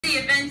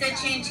event that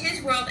changed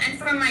his world. And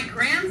for my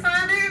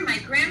grandfather, my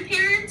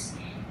grandparents,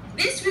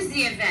 this was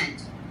the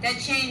event that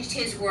changed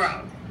his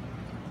world.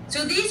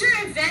 So these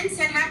are events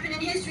that happen in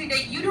history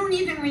that you don't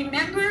even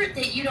remember,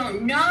 that you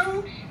don't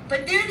know,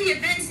 but they're the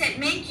events that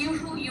make you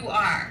who you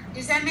are.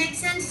 Does that make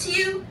sense to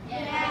you?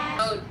 Yeah.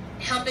 About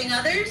helping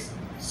others?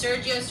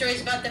 Sergio's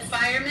stories about the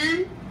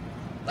firemen?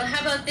 Well,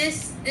 how about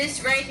this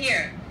right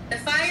here? The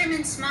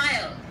fireman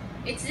smiled.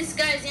 It's this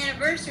guy's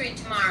anniversary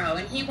tomorrow,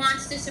 and he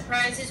wants to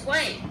surprise his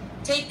wife.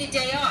 Take the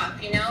day off,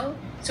 you know?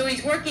 So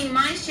he's working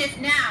my shift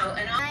now,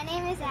 and My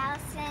name is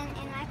Allison,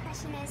 and my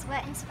question is,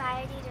 what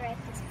inspired you to write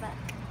this book?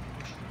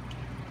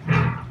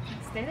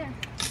 Stay there.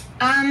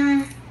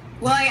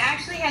 Well, I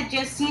actually had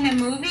just seen a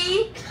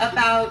movie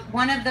about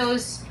one of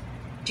those.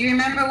 Do you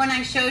remember when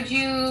I showed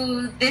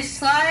you this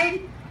slide?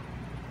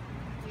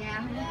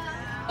 Yeah.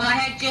 Well, I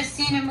had just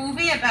seen a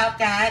movie about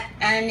that,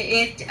 and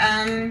it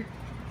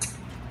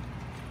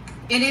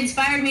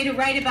inspired me to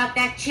write about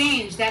that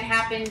change that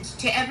happened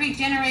to every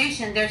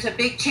generation. There's a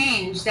big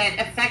change that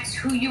affects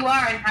who you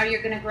are and how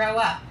you're going to grow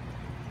up.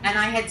 And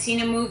I had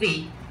seen a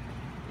movie,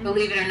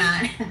 believe it or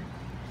not.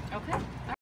 Okay.